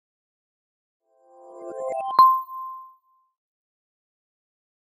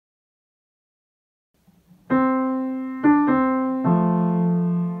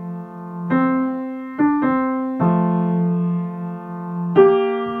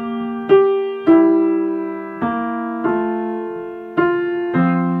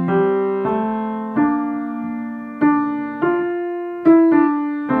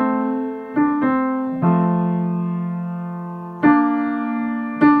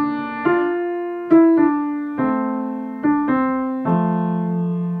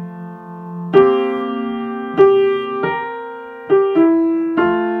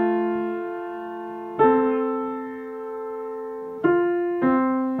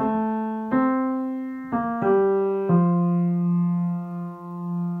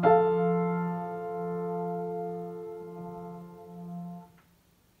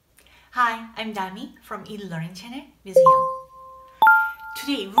I'm Dami from eLearning Channel Museum.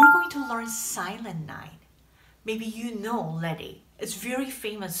 Today we're going to learn Silent Night. Maybe you know already. It's a very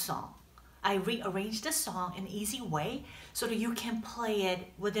famous song. I rearranged the song in an easy way so that you can play it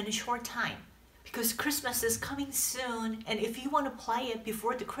within a short time. Because Christmas is coming soon, and if you want to play it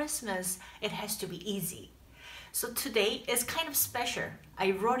before the Christmas, it has to be easy. So today is kind of special.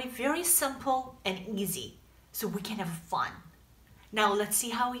 I wrote it very simple and easy so we can have fun. Now let's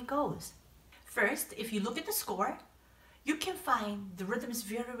see how it goes. First, if you look at the score, you can find the rhythm is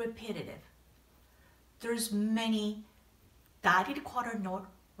very repetitive. There's many dotted quarter note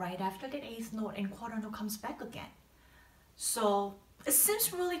right after the eighth note, and quarter note comes back again. So it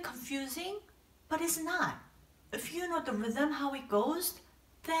seems really confusing, but it's not. If you know the rhythm, how it goes,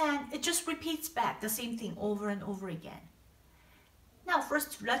 then it just repeats back the same thing over and over again. Now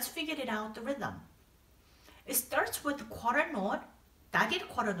first, let's figure it out, the rhythm. It starts with the quarter note, dotted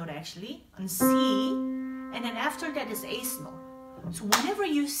quarter note actually, on C, and then after that is eighth note. So whenever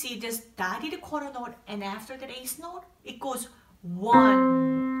you see this dotted quarter note and after that eighth note, it goes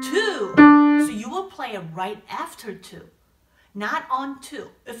 1, 2. So you will play it right after 2, not on 2.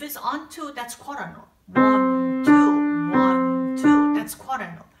 If it's on 2, that's quarter note. 1, 2, 1, 2, that's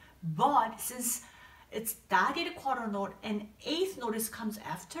quarter note. But since it's dotted quarter note and eighth note comes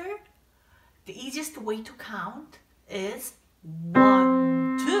after, the easiest way to count is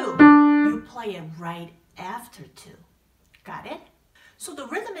 1, 2. You play it right after 2. Got it? So the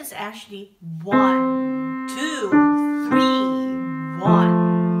rhythm is actually 1, 2, 3,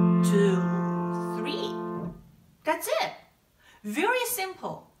 1, 2, 3. That's it. Very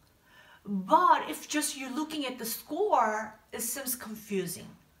simple. But if just you're looking at the score, it seems confusing.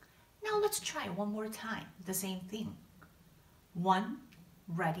 Now let's try one more time. The same thing. 1,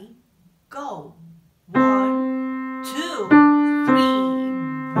 ready, go. 1, 2, 3,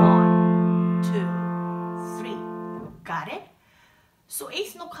 1, 2, 3. Got it? So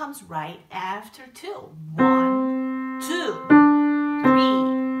eighth note comes right after 2. 1, 2, 3,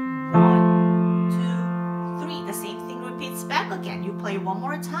 1, 2, 3. The same thing repeats back again. You play one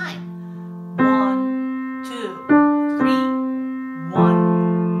more time. 1, 2, 3,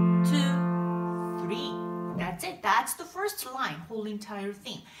 1, 2, 3. That's it. That's the first line, whole entire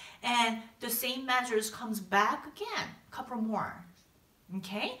thing. And the same measures comes back again. A couple more.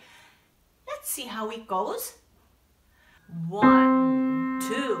 Okay? Let's see how it goes. 1,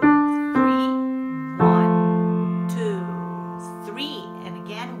 2, 3, 1, 2, 3. And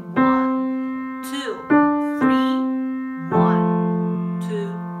again, 1, 2, 3, 1,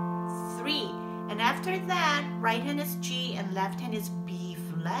 2, 3. And after that, right hand is G and left hand is B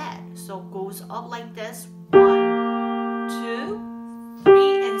flat. So it goes up like this. 1, 2,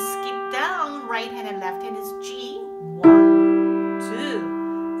 3, and skip down. Right hand and left hand is G. 1,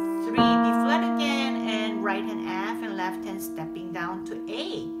 2, 3. B flat again, and right hand F and left hand stepping down to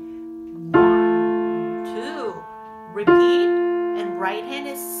A. 1, 2. Repeat, and right hand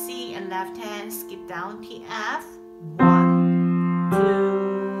is C and left hand skip down to F. 1, 2,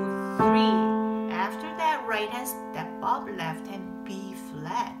 3. After that, right hand step up, left hand B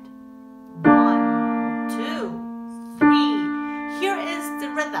flat. 1, 2, 3. Here is the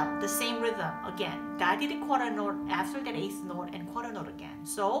rhythm, the same rhythm again. Dotted quarter note after that eighth note and quarter note again.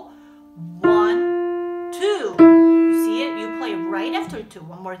 So 1, 2. You see it? You play right after 2.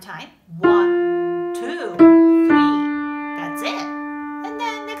 One more time. 1, 2, 3. That's it. And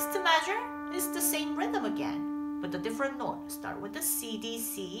then next measure is the same rhythm again, but a different note. Start with the C, D,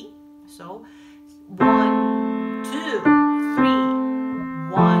 C. So 1, 2, 3.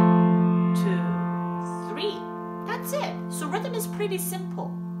 1, 2, 3. That's it. So rhythm is pretty simple.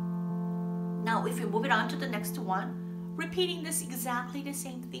 Now if you move it on to the next one, repeating this exactly the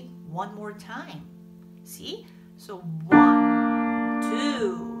same thing one more time. See? So 1,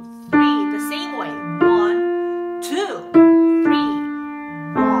 2, 3. The same way. 1, 2, 3.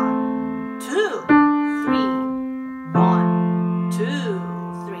 1, 2, 3. 1, 2,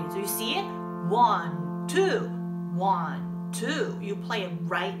 3. So you see it? 1, 2, 1, 2. You play it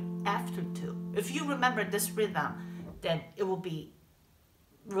right after 2. If you remember this rhythm, then it will be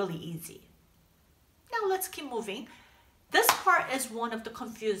really easy. Now let's keep moving. This part is one of the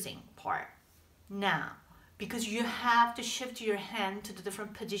confusing part. Now, because you have to shift your hand to the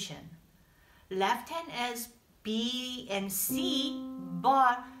different position. Left hand is B and C,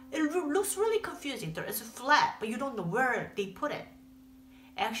 but it looks really confusing. There is a flat, but you don't know where they put it.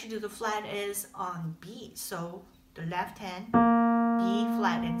 Actually, the flat is on B, so the left hand, B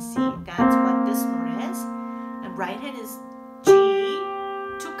flat and C. That's what this note is. And right hand is G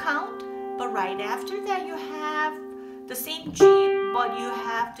to count, but right after that you have the same G but you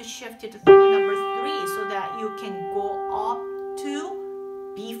have to shift it to finger number 3 so that you can go up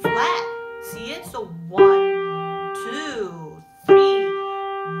to B flat. See it? So 1, 2, 3,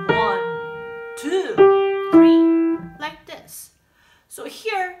 1, 2, 3, like this. So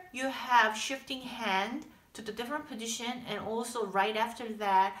here you have shifting hand to the different position, and also right after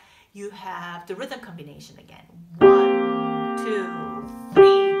that you have the rhythm combination again. 1, 2,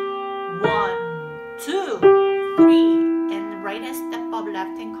 3, 1, 2, 3, and the right hand step up,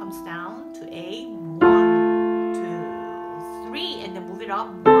 left hand comes down to A. 1, 2, 3, and then move it up.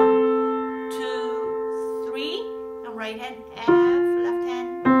 1, 2, 3, and right hand F, left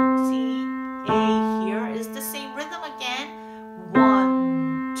hand C, A. Here is the same rhythm again.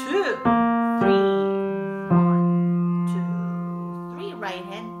 1, 2, 3, 1, 2, 3, right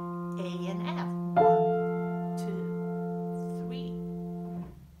hand A and F. 1, 2, 3.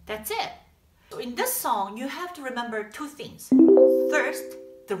 That's it. So in this song, you have to remember 2 things. First,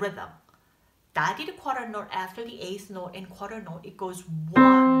 the rhythm. That is the quarter note after the 8th note, and quarter note, it goes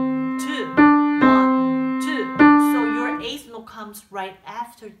 1, 2, 1, 2. So your 8th note comes right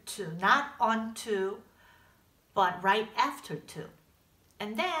after 2, not on 2, but right after 2.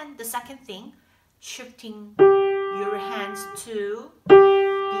 And then the second thing, shifting your hands to B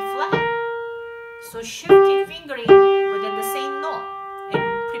flat. So shifting fingering within the same note and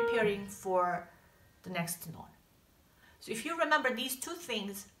preparing for the next note. So if you remember these 2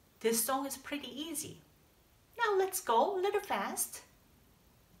 things, this song is pretty easy. Now let's go a little fast.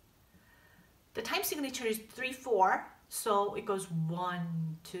 The time signature is 3/4, so it goes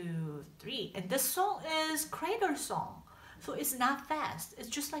 1, 2, 3. And this song is cradle song, so it's not fast. It's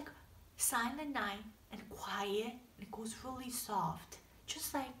just like Silent Night and quiet. It goes really soft,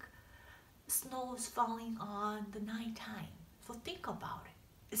 just like snow is falling on the nighttime. So think about it.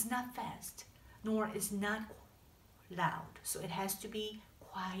 It's not fast, nor is not loud. So it has to be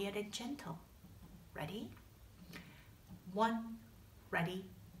quiet and gentle. Ready? 1, ready,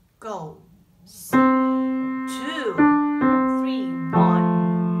 go. C, 2, 3,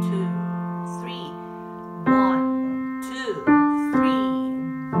 1, 2, 3, 1, 2, 3,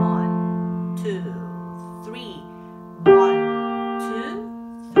 1, 2, 3, 1, 2,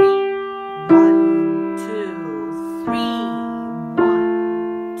 3, 1, 2, 3, 1,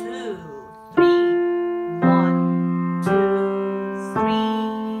 2, 3, 1, 2, 3, 1, 2, 3.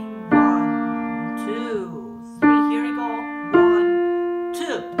 Here we go. 1,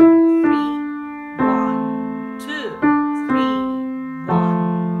 2, 3, 1, 2, 3,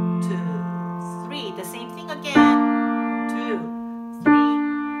 1, 2, 3. The same thing again. 2, 3,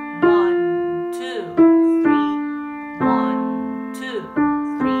 1, 2, 3, 1, 2,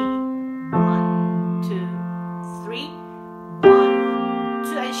 3, 1, 2, 3, 1,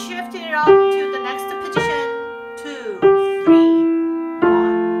 2, and shift it up to the next position. 2, 3,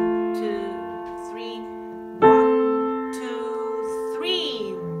 1, 2, 3, 1, 2,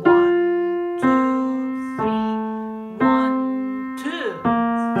 3, 1, 2, 3, 1, 2,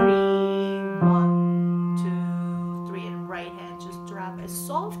 3, 1, 2, 3, and right hand just drop as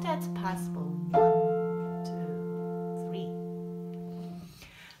soft as possible. 1, 2, 3.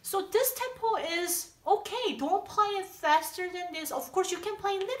 So this tempo is okay. Don't play it faster than this. Of course, you can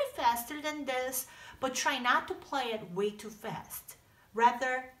play a little faster than this, but try not to play it way too fast.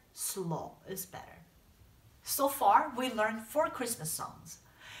 Rather, slow is better. So far, we learned 4 Christmas songs.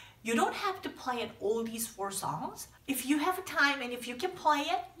 You don't have to play it all these 4 songs. If you have time and if you can play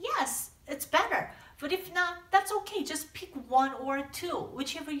it, yes, it's better. But if not, that's okay. Just pick 1 or 2,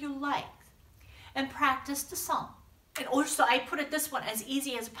 whichever you like, and practice the song. And also, I put it this one as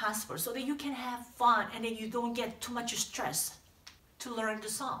easy as possible so that you can have fun and then you don't get too much stress to learn the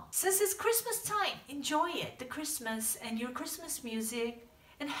song. Since it's Christmas time, enjoy it, the Christmas and your Christmas music,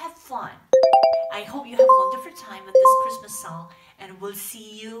 and have fun. I hope you have a wonderful time with this Christmas song, and we'll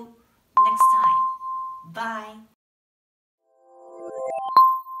see you next time. Bye.